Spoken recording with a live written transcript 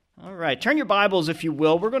All right, turn your Bibles, if you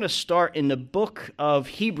will. We're going to start in the book of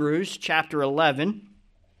Hebrews, chapter 11.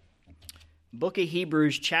 Book of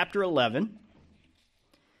Hebrews, chapter 11.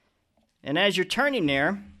 And as you're turning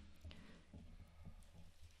there,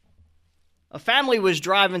 a family was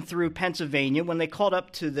driving through Pennsylvania when they caught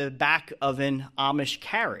up to the back of an Amish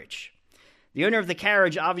carriage. The owner of the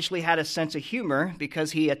carriage obviously had a sense of humor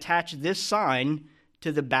because he attached this sign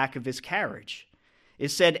to the back of his carriage. It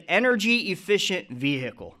said, "Energy-efficient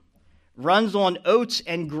vehicle. Runs on oats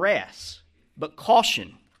and grass, but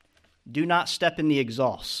caution, do not step in the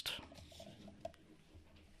exhaust."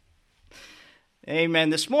 Amen.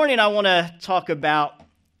 This morning I want to talk about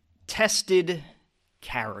tested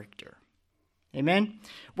character. Amen.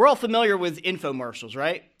 We're all familiar with infomercials,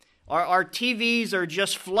 right? Our TVs are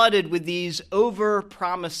just flooded with these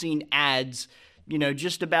over-promising ads,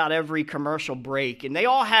 just about every commercial break. And they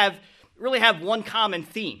all really have one common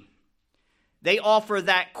theme. They offer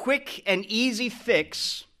that quick and easy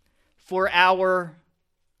fix for our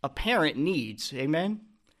apparent needs. Amen?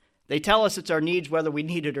 They tell us it's our needs whether we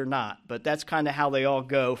need it or not, but that's kind of how they all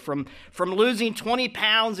go. From losing 20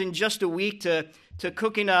 pounds in just a week to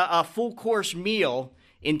cooking a full-course meal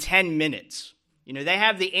in 10 minutes. They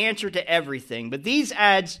have the answer to everything. But these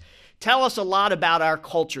ads tell us a lot about our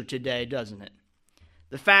culture today, doesn't it?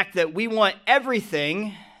 The fact that we want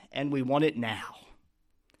everything and we want it now.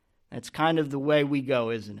 That's kind of the way we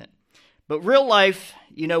go, isn't it? But real life,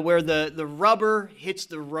 where the rubber hits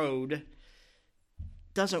the road,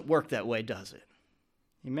 doesn't work that way, does it?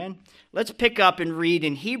 Amen? Let's pick up and read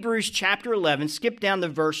in Hebrews chapter 11. Skip down to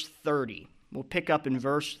verse 30. We'll pick up in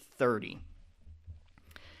verse 30.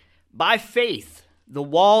 By faith, the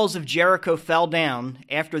walls of Jericho fell down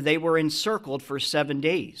after they were encircled for 7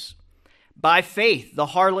 days. By faith, the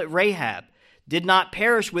harlot Rahab did not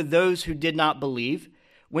perish with those who did not believe,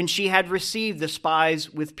 when she had received the spies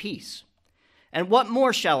with peace. And what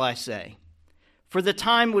more shall I say? For the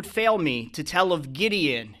time would fail me to tell of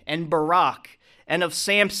Gideon and Barak, and of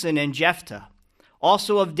Samson and Jephthah,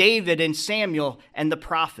 also of David and Samuel and the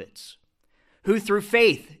prophets, who through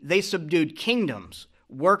faith they subdued kingdoms,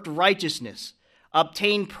 worked righteousness,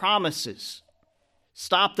 obtained promises,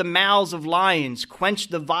 stopped the mouths of lions,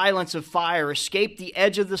 quenched the violence of fire, escaped the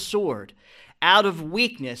edge of the sword. Out of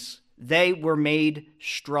weakness they were made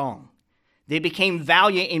strong. They became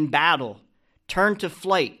valiant in battle, turned to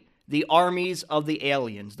flight the armies of the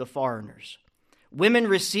aliens, the foreigners. Women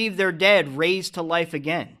received their dead raised to life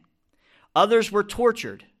again. Others were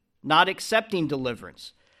tortured, not accepting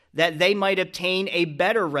deliverance, that they might obtain a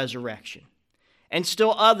better resurrection. And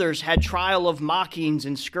still others had trial of mockings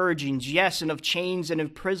and scourgings, yes, and of chains and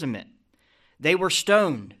imprisonment. They were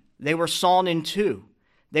stoned, they were sawn in two,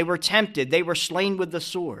 they were tempted, they were slain with the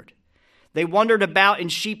sword. They wandered about in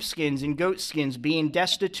sheepskins and goatskins, being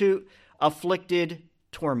destitute, afflicted,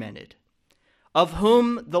 tormented, of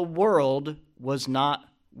whom the world was not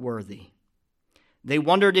worthy. They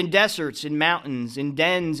wandered in deserts, in mountains, in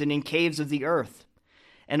dens, and in caves of the earth.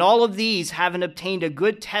 And all of these, having obtained a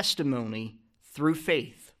good testimony through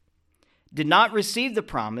faith, did not receive the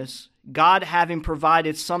promise, God having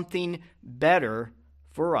provided something better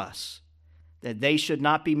for us, that they should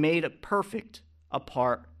not be made perfect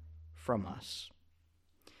apart from us.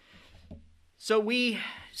 So we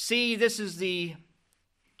see this is the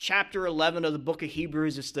chapter 11 of the book of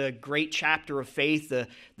Hebrews. It's the great chapter of faith,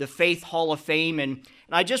 the Faith Hall of Fame. And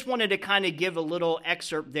I just wanted to kind of give a little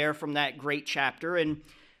excerpt there from that great chapter. And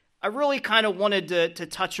I really kind of wanted to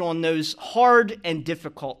touch on those hard and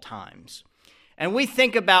difficult times. And we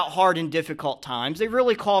think about hard and difficult times. They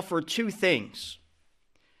really call for two things: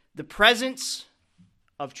 the presence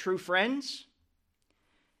of true friends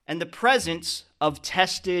and the presence of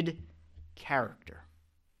tested character.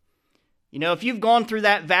 If you've gone through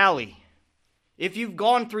that valley, if you've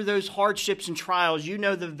gone through those hardships and trials, you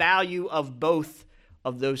know the value of both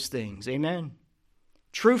of those things. Amen?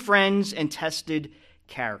 True friends and tested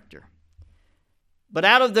character. But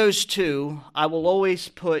out of those two, I will always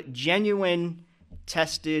put genuine,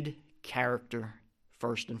 tested character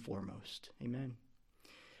first and foremost. Amen?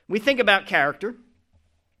 We think about character.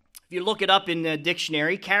 If you look it up in the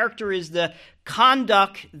dictionary, character is the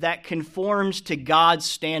conduct that conforms to God's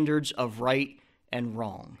standards of right and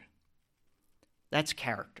wrong. That's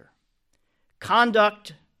character.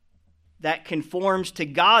 Conduct that conforms to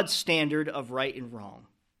God's standard of right and wrong.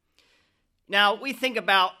 Now, we think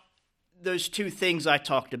about those two things I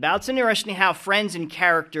talked about. It's interesting how friends and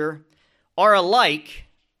character are alike,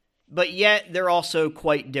 but yet they're also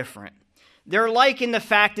quite different. They're alike in the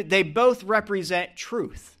fact that they both represent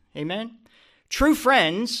truth. Amen? True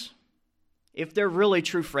friends if they're really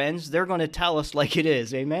true friends, they're going to tell us like it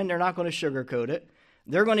is. Amen? They're not going to sugarcoat it.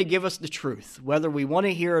 They're going to give us the truth, whether we want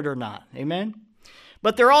to hear it or not. Amen?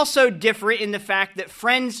 But they're also different in the fact that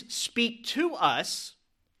friends speak to us,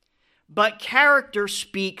 but character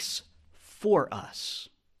speaks for us.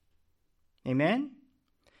 Amen?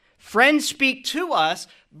 Friends speak to us,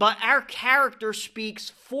 but our character speaks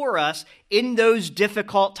for us in those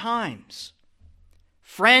difficult times.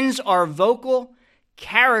 Friends are vocal,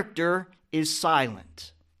 character is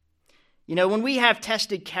silent. You know, when we have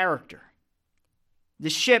tested character, the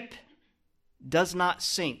ship does not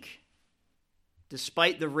sink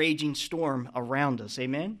despite the raging storm around us.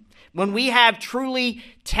 Amen? When we have truly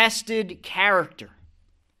tested character,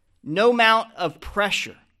 no amount of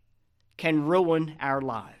pressure can ruin our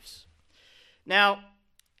lives. Now,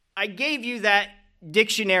 I gave you that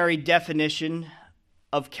dictionary definition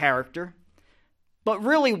of character, but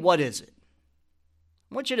really, what is it?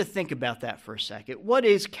 I want you to think about that for a second. What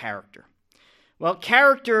is character? Well,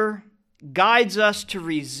 character guides us to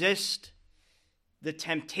resist the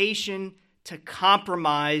temptation to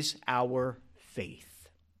compromise our faith.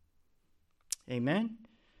 Amen?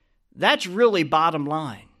 That's really bottom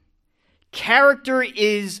line. Character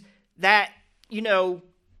is that,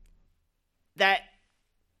 that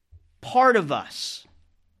part of us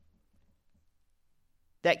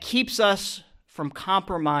that keeps us from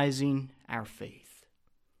compromising our faith.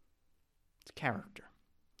 It's character.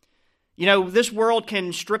 This world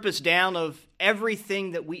can strip us down of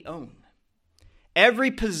everything that we own.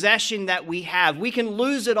 Every possession that we have. We can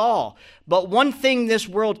lose it all. But one thing this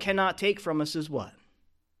world cannot take from us is what?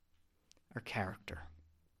 Our character.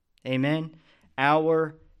 Amen?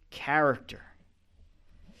 Our character.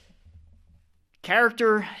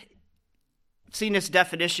 Character, I've seen this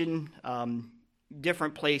definition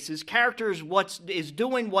different places. Character is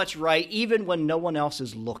doing what's right even when no one else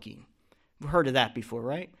is looking. We've heard of that before,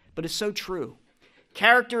 right? But it's so true.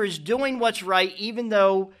 Character is doing what's right even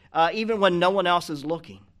when no one else is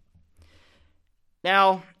looking.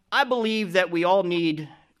 Now, I believe that we all need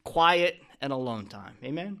quiet and alone time.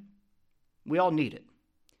 Amen? We all need it.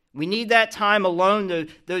 We need that time alone,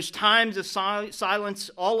 those times of silence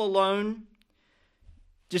all alone,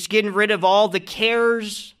 just getting rid of all the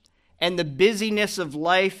cares and the busyness of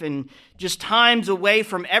life and just times away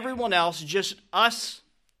from everyone else, just us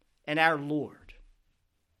and our Lord.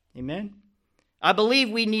 Amen? I believe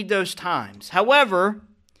we need those times. However,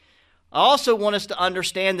 I also want us to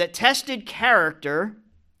understand that tested character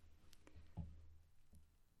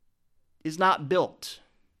is not built,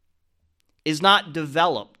 is not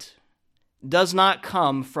developed, does not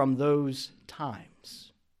come from those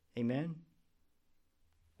times. Amen?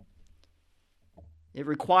 It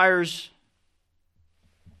requires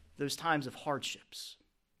those times of hardships.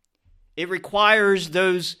 It requires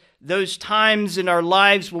those times in our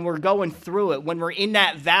lives when we're going through it, when we're in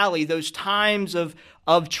that valley, those times of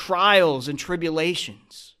trials and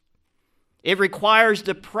tribulations. It requires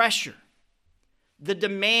the pressure, the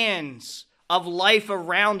demands of life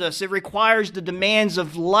around us. It requires the demands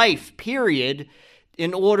of life, period,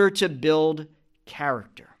 in order to build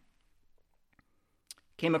character.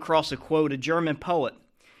 Came across a quote, a German poet.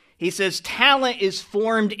 He says, "Talent is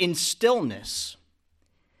formed in stillness,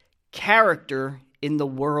 character in the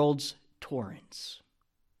world's torrents."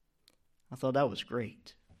 I thought that was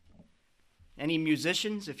great. Any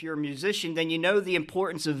musicians? If you're a musician, then you know the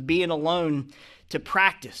importance of being alone to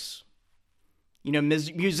practice.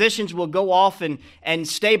 Musicians will go off and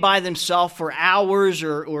stay by themselves for hours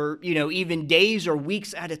or even days or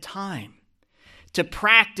weeks at a time to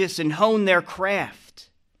practice and hone their craft.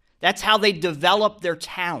 That's how they develop their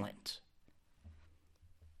talent.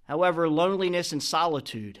 However, loneliness and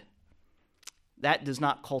solitude, that does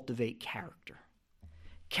not cultivate character.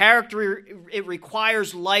 Character, it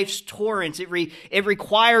requires life's torrents. It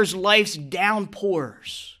requires life's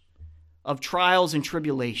downpours of trials and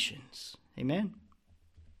tribulations. Amen?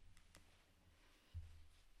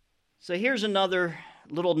 So here's another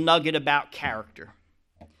little nugget about character.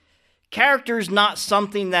 Character is not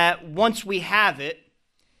something that once we have it,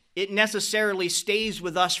 it necessarily stays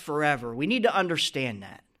with us forever. We need to understand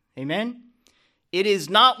that. Amen? It is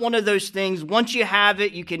not one of those things, once you have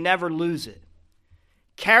it, you can never lose it.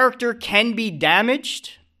 Character can be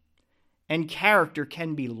damaged, and character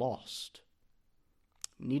can be lost.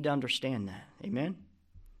 We need to understand that. Amen?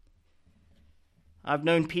 I've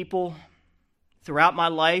known people throughout my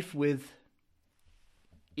life with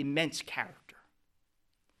immense character.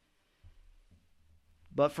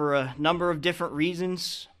 But for a number of different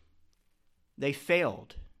reasons, they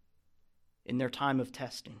failed in their time of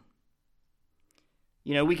testing.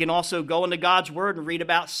 We can also go into God's Word and read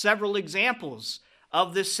about several examples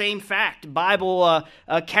of this same fact, Bible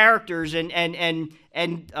characters and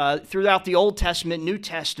throughout the Old Testament, New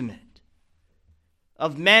Testament,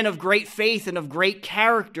 of men of great faith and of great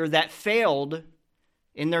character that failed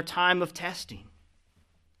in their time of testing.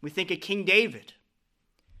 We think of King David.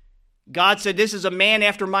 God said, "This is a man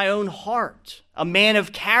after my own heart, a man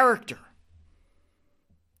of character."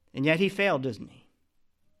 And yet he failed, doesn't he?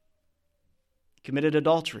 Committed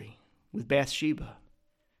adultery with Bathsheba.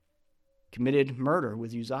 Committed murder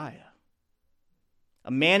with Uzziah.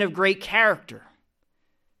 A man of great character.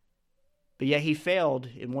 But yet he failed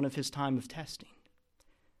in one of his time of testing.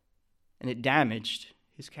 And it damaged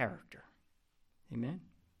his character. Amen?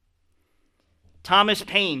 Thomas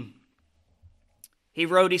Paine,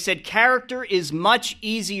 he said, "Character is much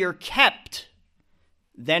easier kept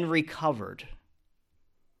than recovered."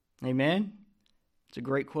 Amen? It's a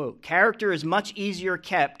great quote. Character is much easier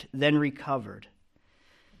kept than recovered.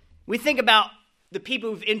 We think about the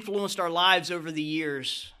people who've influenced our lives over the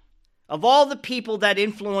years. Of all the people that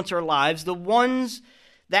influence our lives, the ones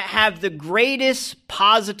that have the greatest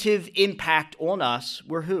positive impact on us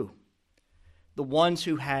were who? The ones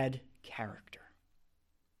who had character.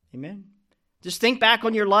 Amen? Just think back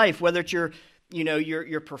on your life, whether it's your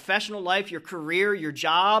professional life, your career, your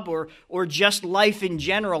job, or just life in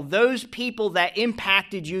general. Those people that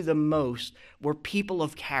impacted you the most were people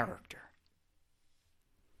of character.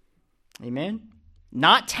 Amen?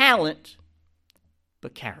 Not talent,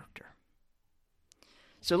 but character.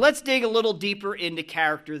 So let's dig a little deeper into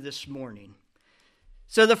character this morning.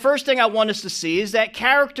 So the first thing I want us to see is that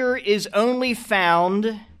character is only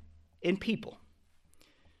found in people.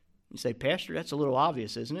 You say, "Pastor, that's a little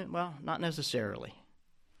obvious, isn't it?" Well, not necessarily.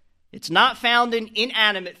 It's not found in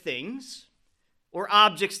inanimate things or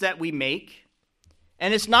objects that we make,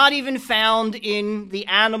 and it's not even found in the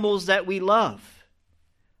animals that we love.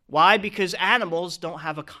 Why? Because animals don't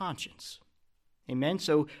have a conscience. Amen?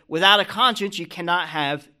 So without a conscience, you cannot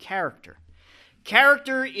have character.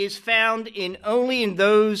 Character is found only in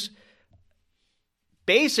those,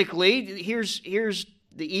 basically, here's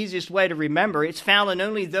the easiest way to remember, it's found in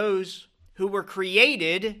only those who were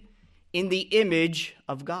created in the image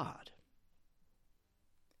of God.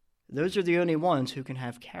 Those are the only ones who can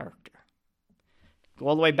have character. Go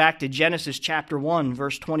all the way back to Genesis chapter 1,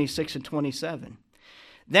 verse 26 and 27.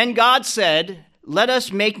 "Then God said, 'Let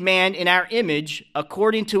us make man in our image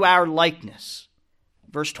according to our likeness.'"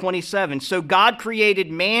 Verse 27, "So God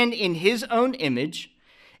created man in his own image.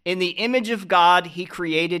 In the image of God he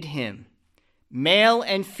created him. Male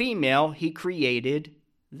and female, he created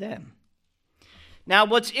them." Now,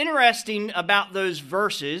 what's interesting about those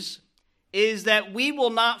verses is that we will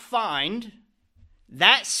not find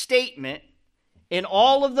that statement in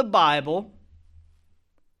all of the Bible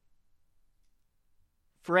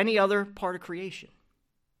for any other part of creation.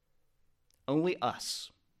 Only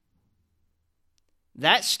us.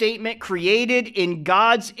 That statement, "created in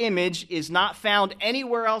God's image," is not found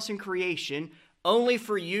anywhere else in creation, only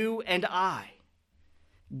for you and I.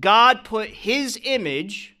 God put his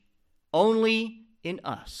image only in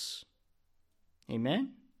us.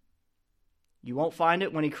 Amen? You won't find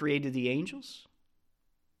it when he created the angels.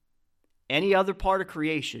 Any other part of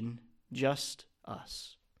creation, just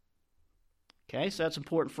us. Okay, so that's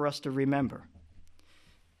important for us to remember.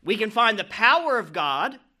 We can find the power of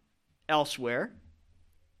God elsewhere,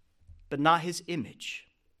 but not his image.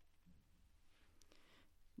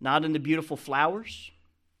 Not in the beautiful flowers.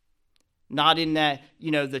 Not in that,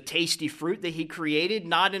 the tasty fruit that he created.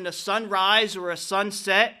 Not in a sunrise or a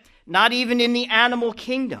sunset. Not even in the animal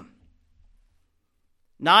kingdom.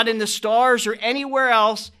 Not in the stars or anywhere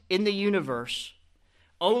else in the universe.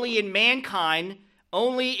 Only in mankind,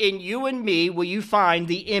 only in you and me will you find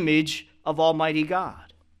the image of Almighty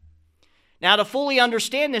God. Now, to fully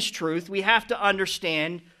understand this truth, we have to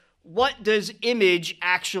understand, what does image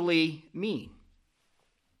actually mean?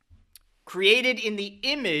 Created in the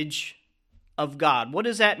image of God. What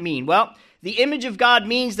does that mean? Well, the image of God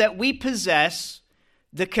means that we possess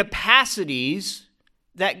the capacities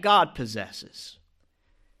that God possesses.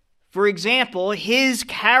 For example, his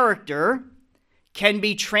character can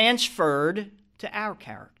be transferred to our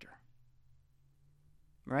character.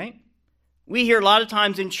 Right? We hear a lot of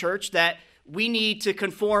times in church that we need to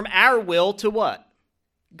conform our will to what?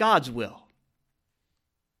 God's will.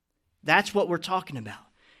 That's what we're talking about.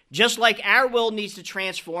 Just like our will needs to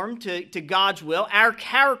transform to God's will, our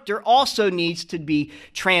character also needs to be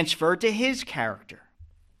transferred to his character.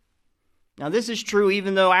 Now, this is true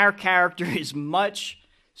even though our character is much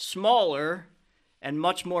smaller and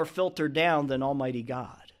much more filtered down than Almighty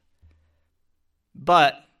God.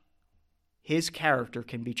 but his character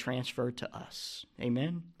can be transferred to us.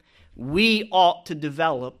 Amen? We ought to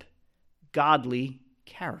develop godly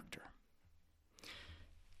character.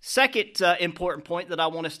 Second important point that I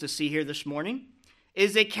want us to see here this morning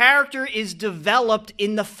is that character is developed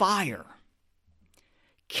in the fire.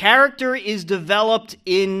 Character is developed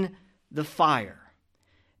in the fire.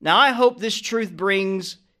 Now, I hope this truth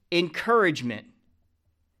brings encouragement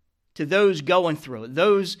to those going through it,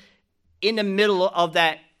 those in the middle of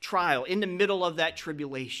that trial, in the middle of that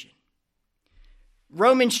tribulation.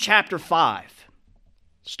 Romans chapter 5,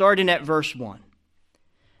 starting at verse 1.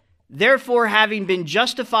 Therefore, having been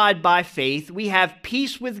justified by faith, we have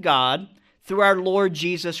peace with God through our Lord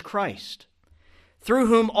Jesus Christ, through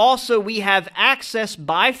whom also we have access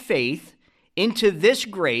by faith into this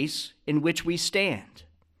grace in which we stand,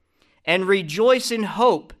 and rejoice in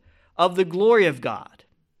hope of the glory of God.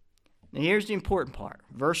 Now here's the important part,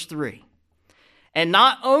 verse 3. And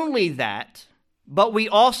not only that, but we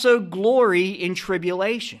also glory in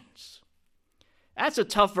tribulations. That's a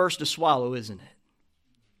tough verse to swallow, isn't it?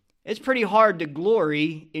 It's pretty hard to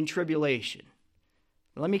glory in tribulation.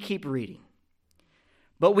 Let me keep reading.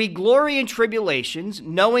 But we glory in tribulations,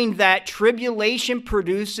 knowing that tribulation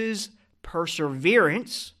produces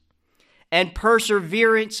perseverance, and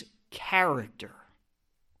perseverance, character.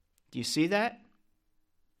 Do you see that?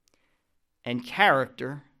 And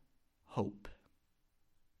character, hope.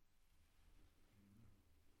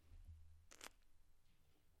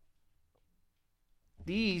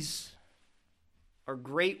 These are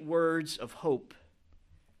great words of hope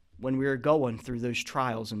when we are going through those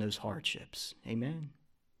trials and those hardships. Amen.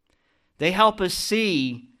 They help us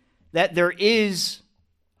see that there is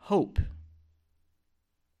hope.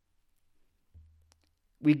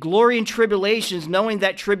 We glory in tribulations, knowing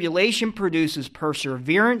that tribulation produces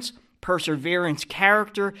perseverance, perseverance,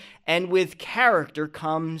 character, and with character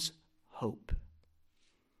comes hope.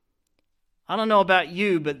 I don't know about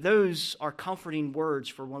you, but those are comforting words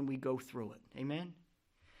for when we go through it. Amen?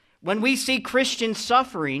 When we see Christians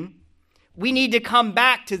suffering, we need to come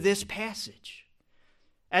back to this passage.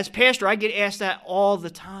 As pastor, I get asked that all the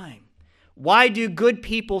time. Why do good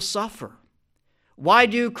people suffer? Why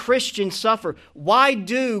do Christians suffer? Why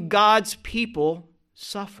do God's people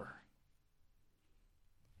suffer?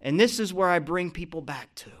 And this is where I bring people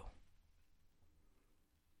back to.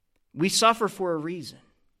 We suffer for a reason.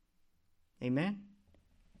 Amen?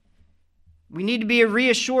 We need to be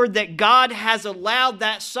reassured that God has allowed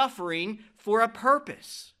that suffering for a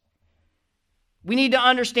purpose. We need to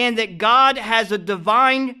understand that God has a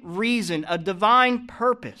divine reason, a divine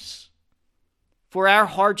purpose for our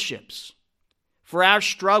hardships, for our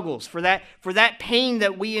struggles, for that pain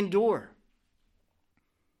that we endure.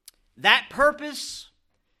 That purpose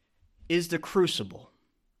is the crucible.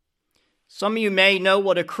 Some of you may know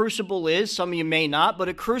what a crucible is, some of you may not, but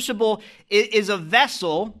a crucible is a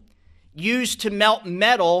vessel used to melt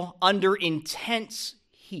metal under intense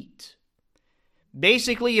heat.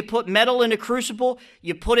 Basically, you put metal in a crucible,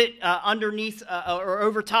 you put it underneath or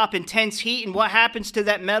over top intense heat, and what happens to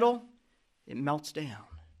that metal? It melts down.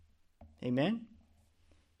 Amen?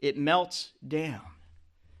 It melts down.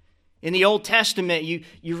 In the Old Testament,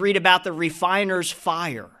 you read about the refiner's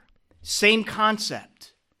fire. Same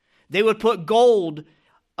concept. They would put gold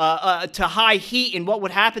to high heat, and what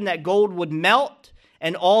would happen? That gold would melt,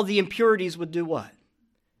 and all the impurities would do what?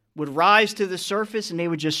 Would rise to the surface, and they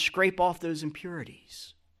would just scrape off those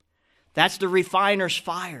impurities. That's the refiner's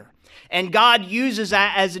fire. And God uses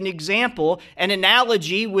that as an example, an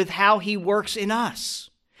analogy with how He works in us.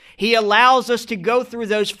 He allows us to go through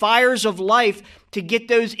those fires of life to get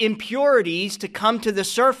those impurities to come to the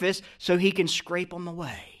surface so He can scrape them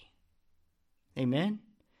away. Amen?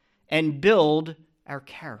 And build our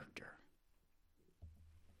character.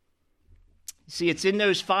 See, it's in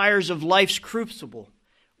those fires of life's crucible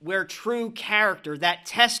where true character, that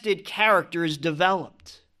tested character, is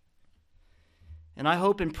developed. And I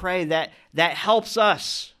hope and pray that that helps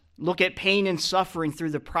us look at pain and suffering through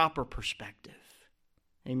the proper perspective.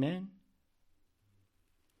 Amen?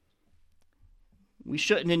 We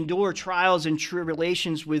shouldn't endure trials and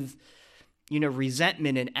tribulations with,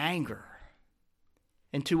 resentment and anger.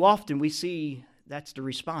 And too often we see that's the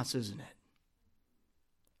response, isn't it?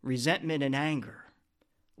 Resentment and anger.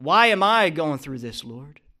 Why am I going through this,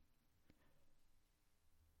 Lord?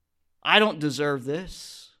 I don't deserve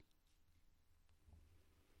this.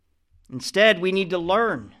 Instead, we need to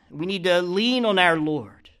learn. We need to lean on our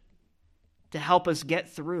Lord to help us get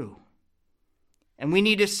through. And we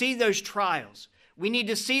need to see those trials. We need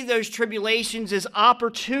to see those tribulations as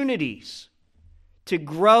opportunities to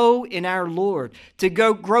grow in our Lord, to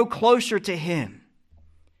grow closer to Him.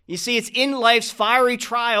 You see, it's in life's fiery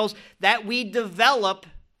trials that we develop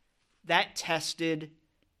that tested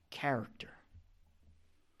character.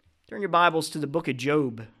 Turn your Bibles to the book of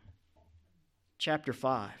Job, chapter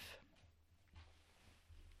 5.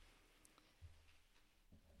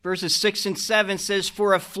 Verses 6 and 7 says,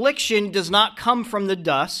 "For affliction does not come from the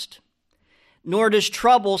dust, nor does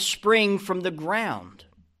trouble spring from the ground.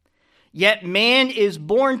 Yet man is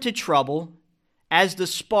born to trouble as the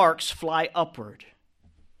sparks fly upward."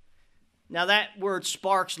 Now that word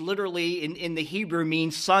sparks literally in the Hebrew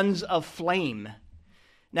means sons of flame.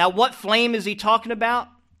 Now what flame is he talking about?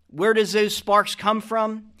 Where does those sparks come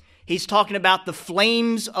from? He's talking about the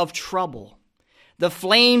flames of trouble, the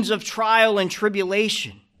flames of trial and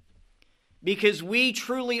tribulation, because we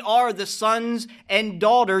truly are the sons and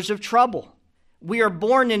daughters of trouble. We are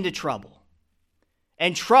born into trouble,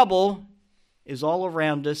 and trouble is all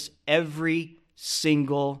around us every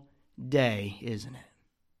single day, isn't it?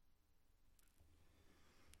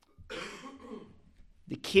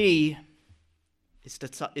 The key is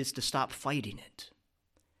to stop fighting it.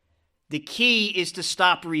 The key is to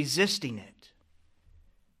stop resisting it.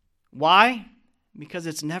 Why? Because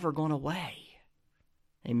it's never going away.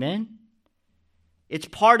 Amen? It's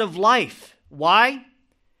part of life. Why?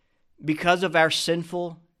 Because of our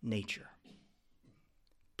sinful nature.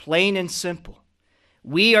 Plain and simple.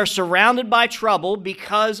 We are surrounded by trouble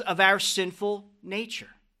because of our sinful nature.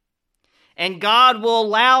 And God will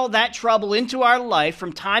allow that trouble into our life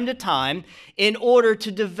from time to time in order to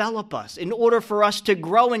develop us, in order for us to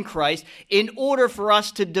grow in Christ, in order for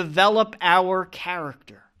us to develop our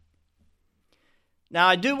character. Now,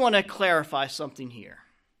 I do want to clarify something here.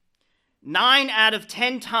 9 out of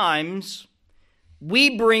 10 times,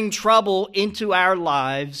 we bring trouble into our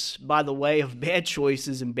lives by the way of bad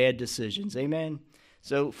choices and bad decisions. Amen?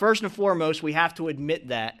 So first and foremost, we have to admit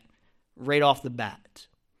that right off the bat.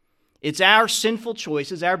 It's our sinful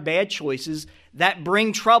choices, our bad choices, that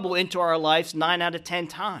bring trouble into our lives 9 out of 10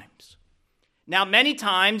 times. Now, many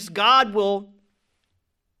times, God will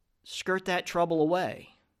skirt that trouble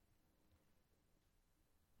away.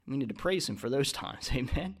 We need to praise Him for those times,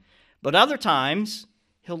 amen? But other times,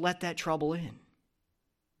 He'll let that trouble in,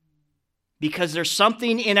 because there's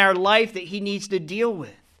something in our life that He needs to deal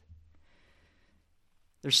with.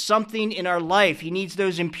 There's something in our life. He needs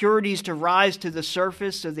those impurities to rise to the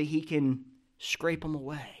surface so that He can scrape them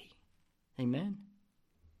away. Amen?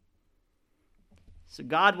 So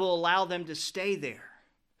God will allow them to stay there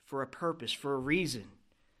for a purpose, for a reason,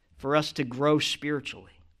 for us to grow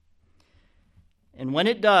spiritually. And when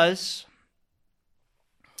it does,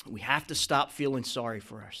 we have to stop feeling sorry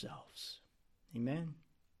for ourselves. Amen?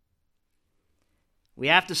 We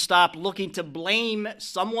have to stop looking to blame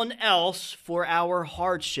someone else for our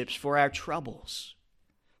hardships, for our troubles.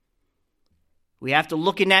 We have to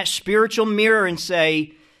look in that spiritual mirror and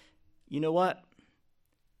say, you know what?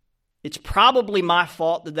 It's probably my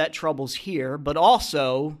fault that trouble's here, but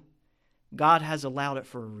also God has allowed it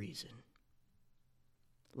for a reason.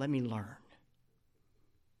 Let me learn.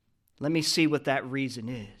 Let me see what that reason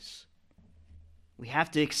is. We have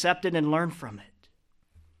to accept it and learn from it.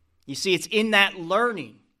 You see, it's in that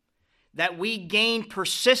learning that we gain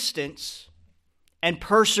persistence and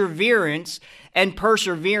perseverance. And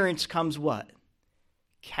perseverance comes what?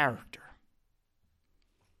 Character.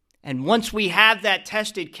 And once we have that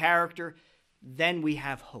tested character, then we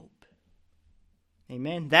have hope.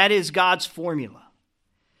 Amen? That is God's formula.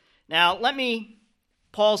 Now, let me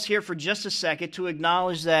pause here for just a second to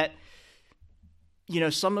acknowledge that,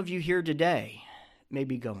 some of you here today may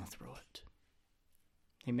be going through it.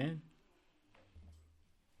 Amen?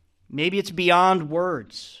 Maybe it's beyond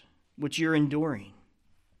words, which you're enduring.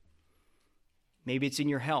 Maybe it's in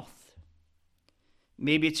your health.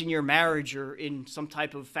 Maybe it's in your marriage or in some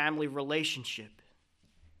type of family relationship.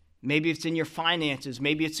 Maybe it's in your finances.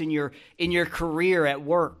 Maybe it's in your career at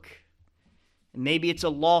work. And maybe it's a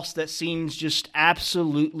loss that seems just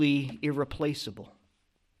absolutely irreplaceable.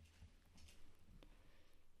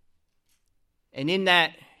 And in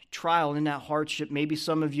that trial, in that hardship, maybe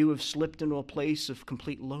some of you have slipped into a place of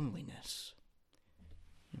complete loneliness.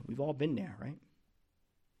 We've all been there, right?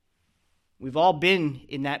 We've all been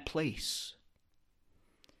in that place.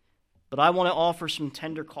 But I want to offer some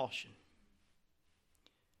tender caution.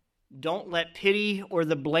 Don't let pity or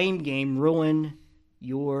the blame game ruin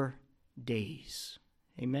your days.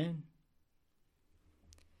 Amen?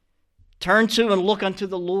 Turn to and look unto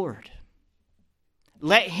the Lord.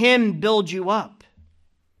 Let Him build you up.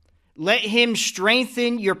 Let Him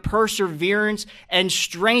strengthen your perseverance and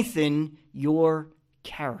strengthen your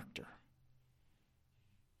character.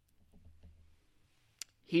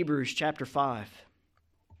 Hebrews chapter 5.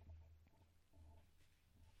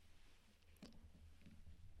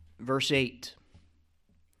 Verse 8.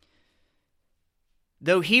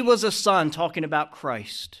 Though he was a son, talking about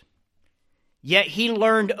Christ, yet he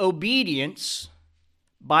learned obedience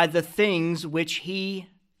by the things which he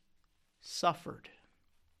suffered.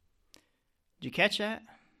 Did you catch that?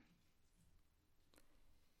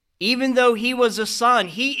 Even though he was a son,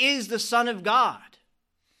 he is the Son of God.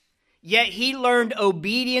 Yet he learned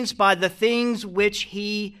obedience by the things which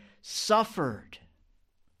he suffered.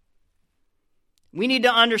 We need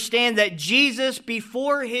to understand that Jesus,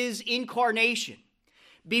 before his incarnation,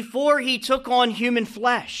 before he took on human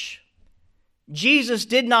flesh, Jesus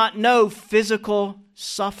did not know physical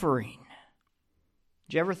suffering.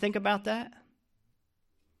 Did you ever think about that?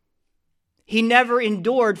 He never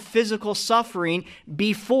endured physical suffering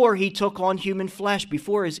before he took on human flesh,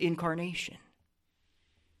 before his incarnation.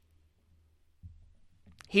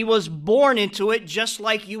 He was born into it just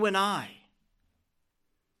like you and I.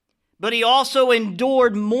 But he also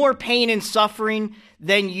endured more pain and suffering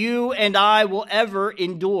than you and I will ever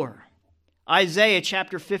endure. Isaiah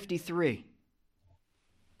chapter 53,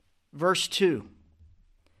 verse 2.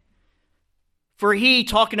 For he,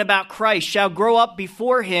 talking about Christ, shall grow up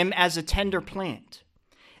before him as a tender plant,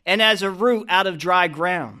 and as a root out of dry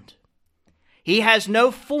ground. He has no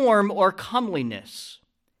form or comeliness,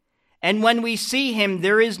 and when we see him,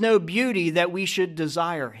 there is no beauty that we should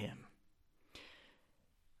desire him.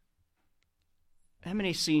 How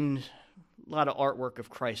many seen a lot of artwork of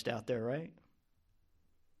Christ out there, right?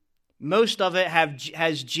 Most of it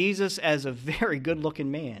has Jesus as a very good-looking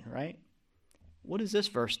man, right? What does this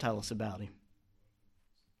verse tell us about him?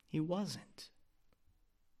 He wasn't.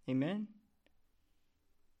 Amen?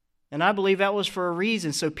 And I believe that was for a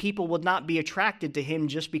reason, so people would not be attracted to him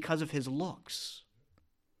just because of his looks.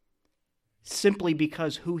 Simply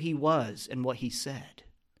because who he was and what he said.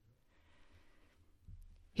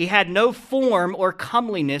 He had no form or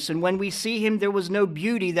comeliness, and when we see him, there was no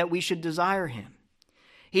beauty that we should desire him.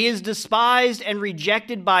 He is despised and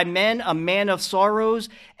rejected by men, a man of sorrows,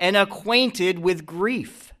 and acquainted with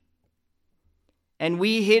grief. And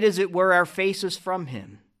we hid, as it were, our faces from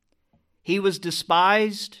him. He was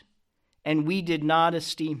despised, and we did not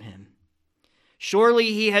esteem him.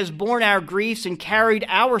 Surely he has borne our griefs and carried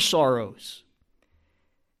our sorrows.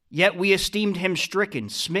 Yet we esteemed him stricken,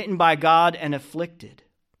 smitten by God, and afflicted.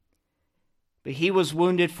 But he was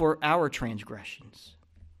wounded for our transgressions.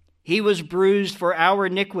 He was bruised for our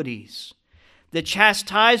iniquities. The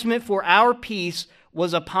chastisement for our peace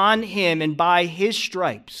was upon him, and by his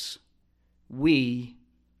stripes we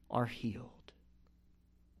are healed.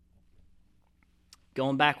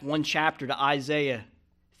 Going back one chapter to Isaiah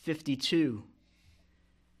 52,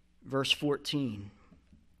 verse 14.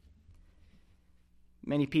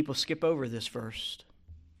 Many people skip over this verse.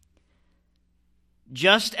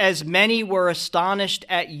 Just as many were astonished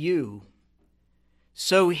at you,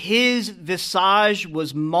 so his visage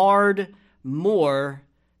was marred more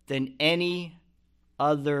than any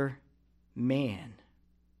other man,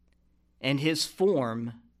 and his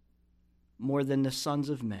form more than the sons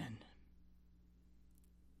of men.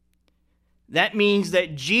 That means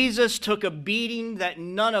that Jesus took a beating that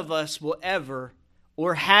none of us will ever,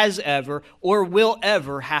 or has ever, or will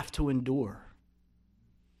ever have to endure.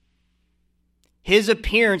 His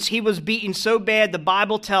appearance, he was beaten so bad, the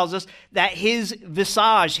Bible tells us that his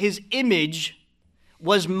visage, his image,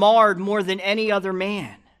 was marred more than any other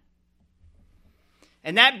man.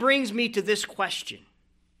 And that brings me to this question.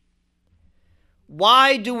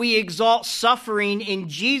 Why do we exalt suffering in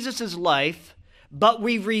Jesus' life, but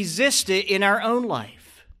we resist it in our own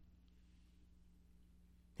life?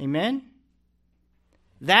 Amen?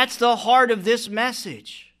 That's the heart of this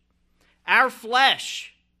message. Our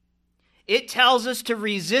flesh, it tells us to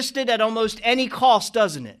resist it at almost any cost,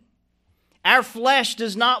 doesn't it? Our flesh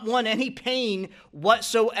does not want any pain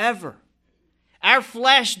whatsoever. Our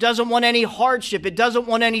flesh doesn't want any hardship. It doesn't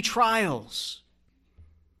want any trials.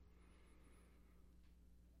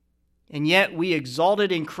 And yet we exalt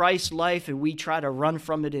it in Christ's life and we try to run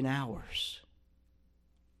from it in ours.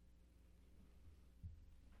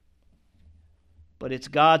 But it's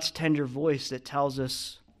God's tender voice that tells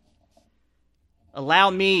us, allow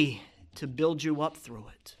me to build you up through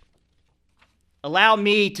it. Allow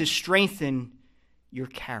me to strengthen your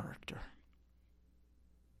character.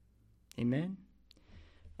 Amen?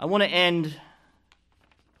 I want to end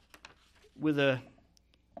with a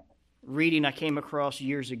reading I came across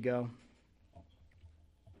years ago.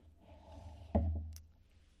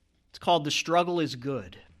 It's called The Struggle is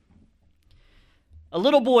Good. A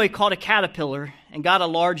little boy caught a caterpillar and got a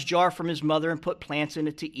large jar from his mother and put plants in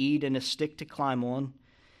it to eat and a stick to climb on.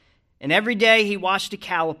 And every day he watched a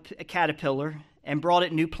caterpillar and brought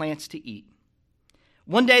it new plants to eat.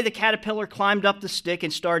 One day, the caterpillar climbed up the stick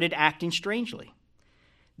and started acting strangely.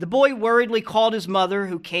 The boy worriedly called his mother,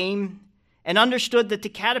 who came and understood that the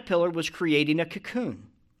caterpillar was creating a cocoon.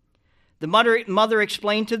 The mother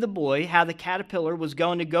explained to the boy how the caterpillar was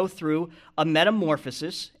going to go through a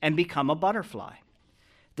metamorphosis and become a butterfly.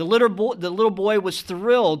 The little boy was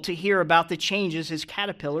thrilled to hear about the changes his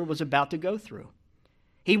caterpillar was about to go through.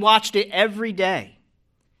 He watched it every day,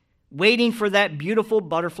 waiting for that beautiful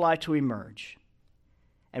butterfly to emerge.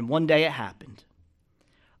 And one day it happened.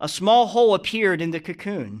 A small hole appeared in the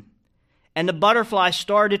cocoon, and the butterfly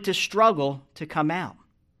started to struggle to come out.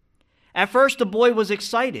 At first, the boy was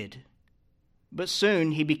excited, but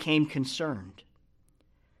soon he became concerned.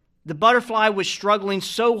 The butterfly was struggling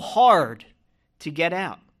so hard to get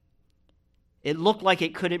out. It looked like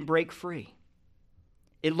it couldn't break free.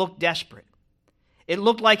 It looked desperate. It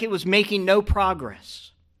looked like it was making no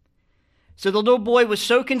progress. So the little boy was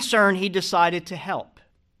so concerned, he decided to help.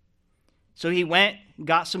 So he went,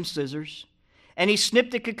 got some scissors, and he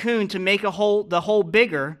snipped the cocoon to make the hole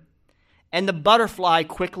bigger, and the butterfly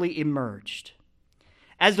quickly emerged.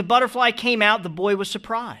 As the butterfly came out, the boy was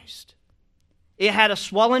surprised. It had a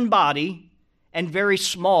swollen body and very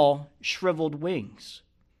small, shriveled wings.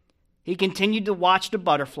 He continued to watch the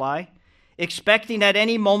butterfly, expecting at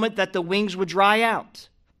any moment that the wings would dry out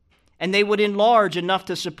and they would enlarge enough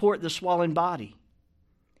to support the swollen body.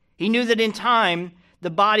 He knew that in time, the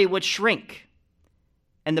body would shrink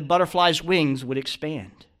and the butterfly's wings would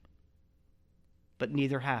expand. But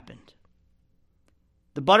neither happened.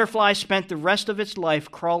 The butterfly spent the rest of its life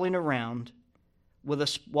crawling around with a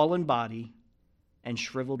swollen body and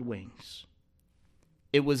shriveled wings.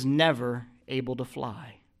 It was never able to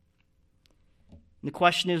fly. And the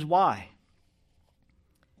question is why?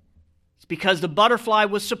 It's because the butterfly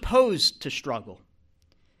was supposed to struggle.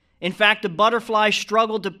 In fact, the butterfly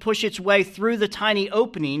struggled to push its way through the tiny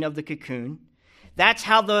opening of the cocoon. That's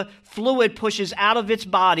how the fluid pushes out of its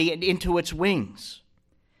body and into its wings.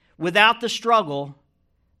 Without the struggle,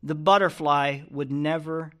 the butterfly would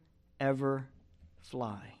never, ever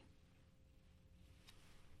fly.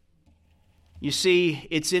 You see,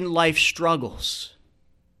 it's in life's struggles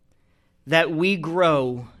that we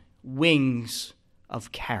grow wings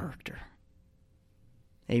of character.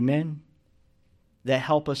 Amen? That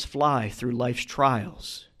help us fly through life's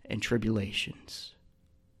trials and tribulations.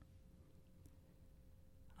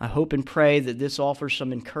 I hope and pray that this offers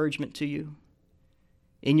some encouragement to you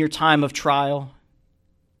in your time of trial,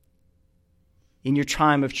 in your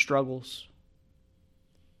time of struggles,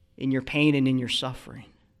 in your pain and in your suffering.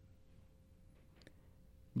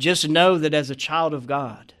 Just know that as a child of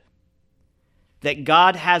God, that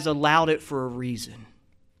God has allowed it for a reason.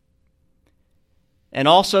 And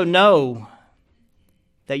also know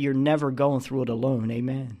that you're never going through it alone.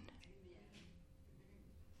 Amen.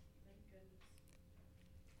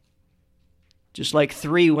 Just like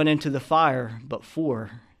 3 went into the fire, but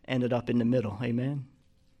 4 ended up in the middle. Amen.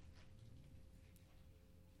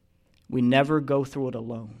 We never go through it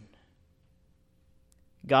alone.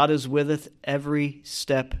 God is with us every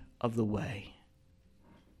step of the way.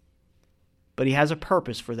 But He has a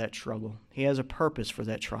purpose for that struggle. He has a purpose for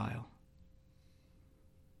that trial.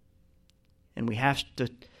 And we have to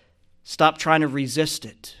stop trying to resist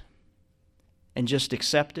it and just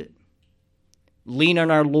accept it. Lean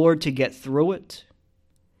on our Lord to get through it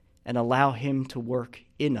and allow Him to work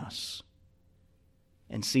in us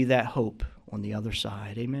and see that hope on the other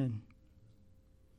side. Amen.